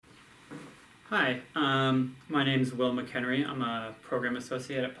Hi, my name is Will McHenry. I'm a program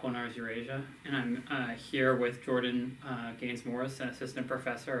associate at Ponars Eurasia, and I'm here with Jordan Gaines Morris, an assistant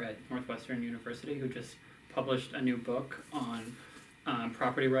professor at Northwestern University, who just published a new book on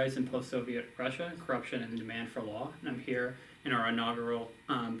property rights in post-Soviet Russia, corruption and demand for law. And I'm here in our inaugural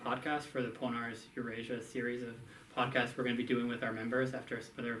podcast for the Ponars Eurasia series of podcasts we're going to be doing with our members after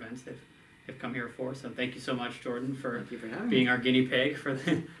some other events they've come here for. So thank you so much, Jordan, for being our guinea pig for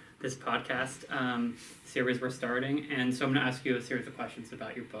this podcast series we're starting. And so I'm going to ask you a series of questions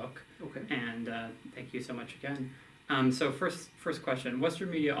about your book. Okay. And thank you so much again. So first question,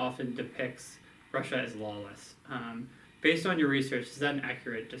 Western media often depicts Russia as lawless. Based on your research, is that an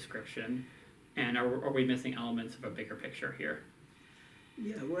accurate description? And are we missing elements of a bigger picture here?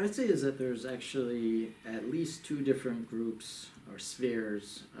 Yeah, what I'd say is that there's actually at least two different groups or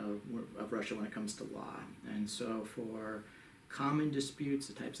spheres of Russia when it comes to law. And so for common disputes,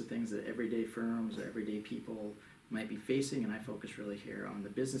 the types of things that everyday firms or everyday people might be facing, and I focus really here on the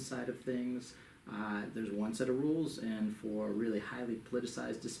business side of things, there's one set of rules, and for really highly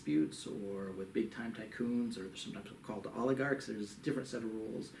politicized disputes or with big-time tycoons, or sometimes called oligarchs, there's a different set of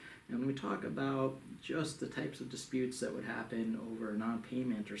rules. And when we talk about just the types of disputes that would happen over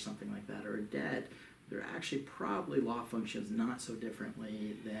non-payment or something like that, or a debt, there actually probably law functions not so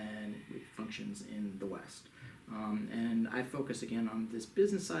differently than it functions in the West. And I focus again on this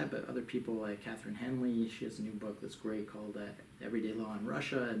business side, but other people like Catherine Henley, she has a new book that's great called Everyday Law in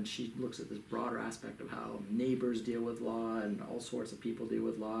Russia, and she looks at this broader aspect of how neighbors deal with law and all sorts of people deal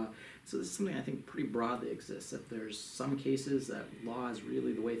with law. So this is something I think pretty broadly exists, that there's some cases that law is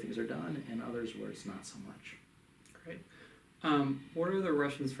really the way things are done, and others where it's not so much. Great. What are the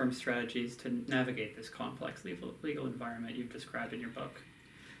Russian firm's strategies to navigate this complex legal environment you've described in your book?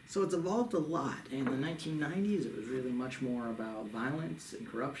 So it's evolved a lot. In the 1990s, it was really much more about violence and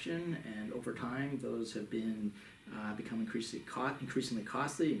corruption, and over time, those have been become increasingly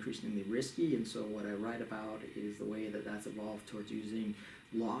costly, increasingly risky. And so what I write about is the way that that's evolved towards using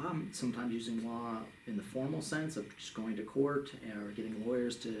law, sometimes using law in the formal sense of just going to court or getting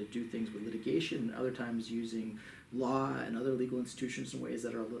lawyers to do things with litigation, and other times using law and other legal institutions in ways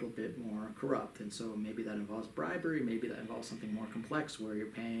that are a little bit more corrupt. And so maybe that involves bribery, maybe that involves something more complex where you're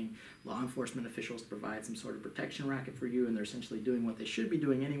paying law enforcement officials to provide some sort of protection racket for you, and they're essentially doing what they should be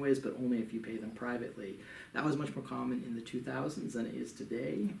doing anyways, but only if you pay them privately. That was much more common in the 2000s than it is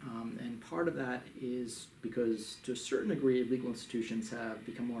today, and part of that is because to a certain degree legal institutions have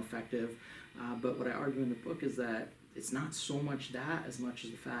become more effective, but what I argue in the book is that it's not so much that as much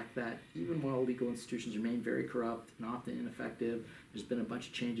as the fact that even while legal institutions remain very corrupt and often ineffective, there's been a bunch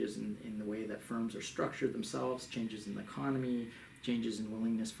of changes in the way that firms are structured themselves, changes in the economy, changes in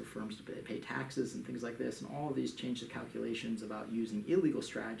willingness for firms to pay taxes and things like this, and all of these change the calculations about using illegal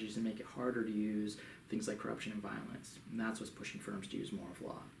strategies and make it harder to use things like corruption and violence. And that's what's pushing firms to use more of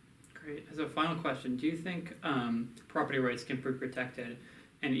law. Great. As a final question, do you think property rights can be protected,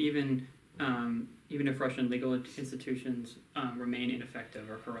 and even if Russian legal institutions remain ineffective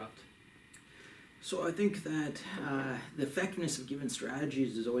or corrupt? So I think that the effectiveness of given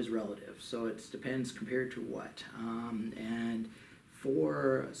strategies is always relative. So it depends compared to what. And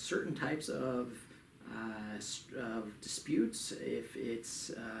for certain types of disputes, if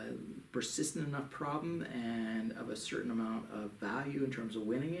it's a persistent enough problem and of a certain amount of value in terms of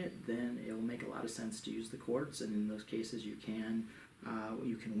winning it, then it will make a lot of sense to use the courts. And in those cases, you can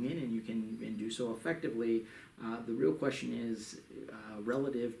win and you can do so effectively. The real question is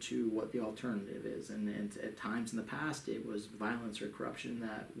relative to what the alternative is, and at times in the past it was violence or corruption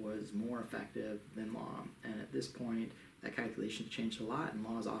that was more effective than law, and at this point that calculation has changed a lot, and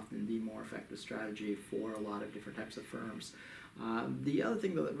law is often the more effective strategy for a lot of different types of firms. The other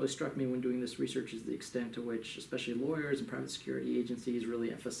thing that really struck me when doing this research is the extent to which especially lawyers and private security agencies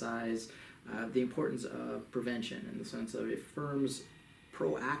really emphasize the importance of prevention, in the sense of if firms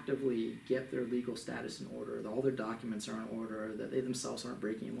proactively get their legal status in order, that all their documents are in order, that they themselves aren't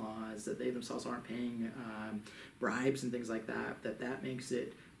breaking laws, that they themselves aren't paying bribes and things like that, that makes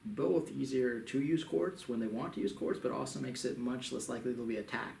it both easier to use courts when they want to use courts, but also makes it much less likely they'll be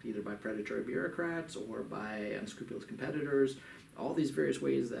attacked either by predatory bureaucrats or by unscrupulous competitors. All these various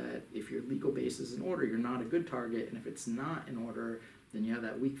ways that if your legal base is in order, you're not a good target, and if it's not in order, then you have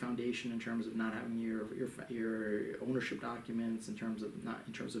that weak foundation in terms of not having your ownership documents, in terms of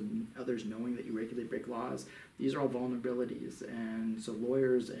others knowing that you regularly break laws. These are all vulnerabilities, and so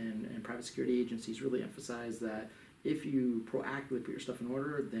lawyers and private security agencies really emphasize that if you proactively put your stuff in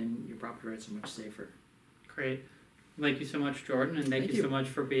order, then your property rights are much safer. Great. Thank you so much, Jordan, and thank you so much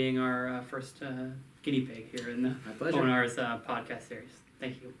for being our first guinea pig here in the Ponars podcast series.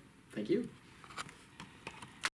 Thank you. Thank you.